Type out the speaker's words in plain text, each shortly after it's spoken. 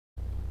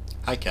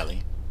Hi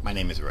Kelly, my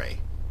name is Ray.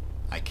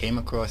 I came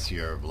across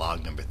your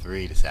vlog number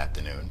 3 this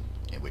afternoon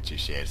in which you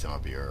shared some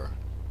of your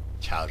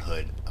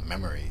childhood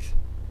memories.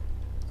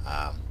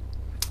 I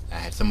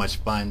had so much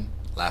fun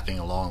laughing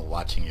along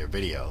watching your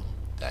video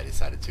that I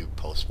decided to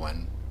post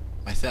one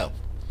myself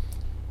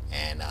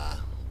and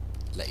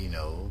let you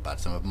know about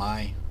some of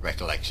my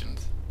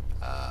recollections,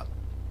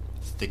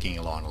 sticking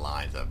along the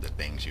lines of the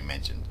things you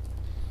mentioned.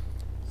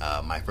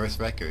 My first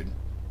record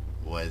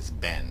was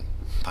Ben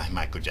by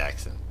Michael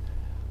Jackson.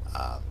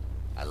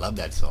 I love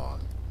that song.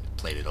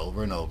 Played it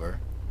over and over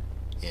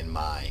in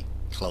my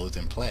close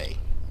and play.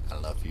 I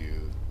don't know if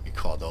you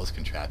recall those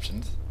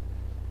contraptions.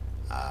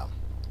 But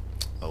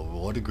we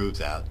wore the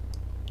grooves out,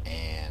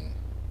 and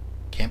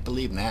can't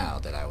believe now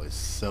that I was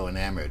so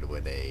enamored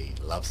with a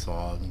love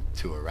song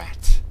to a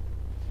rat.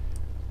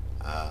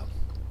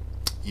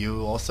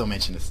 You also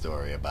mentioned a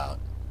story about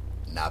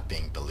not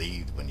being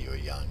believed when you were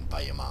young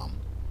by your mom.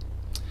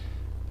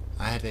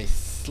 I had a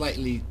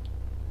slightly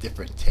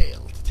different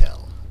tale to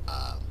tell.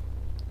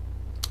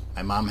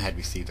 My mom had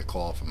received a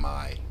call from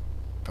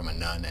a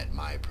nun at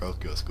my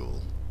parochial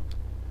school,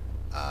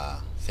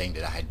 saying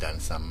that I had done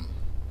some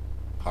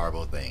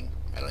horrible thing.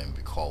 I don't even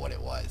recall what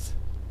it was.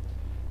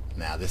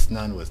 Now, this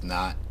nun was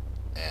not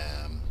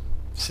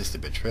Sister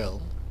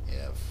Betril,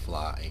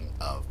 flying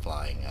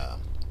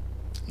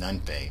nun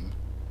fame.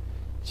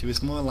 She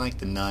was more like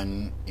the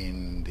nun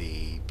in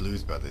the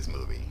Blues Brothers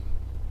movie.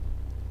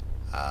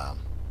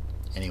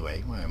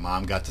 Anyway, when my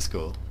mom got to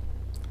school,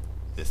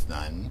 this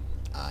nun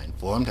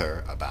informed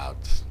her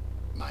about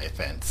my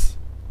offense,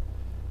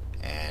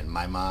 and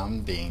my mom,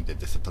 being the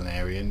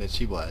disciplinarian that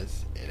she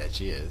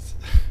is,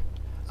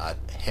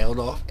 held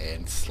off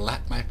and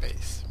slapped my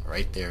face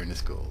right there in the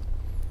school.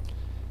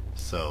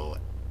 So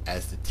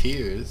as the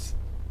tears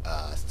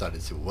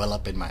started to well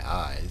up in my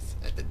eyes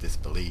at the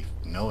disbelief,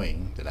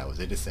 knowing that I was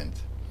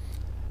innocent,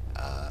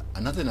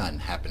 another nun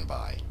happened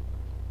by,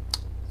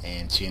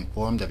 and she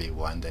informed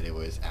everyone that it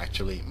was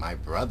actually my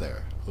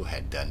brother who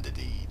had done the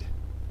deed.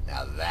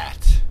 Now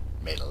that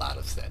made a lot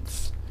of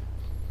sense,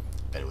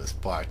 but it was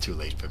far too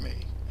late for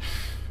me.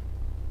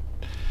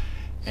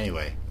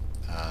 Anyway,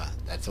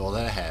 that's all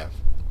that I have.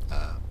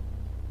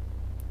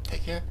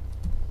 Take care.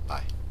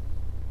 Bye.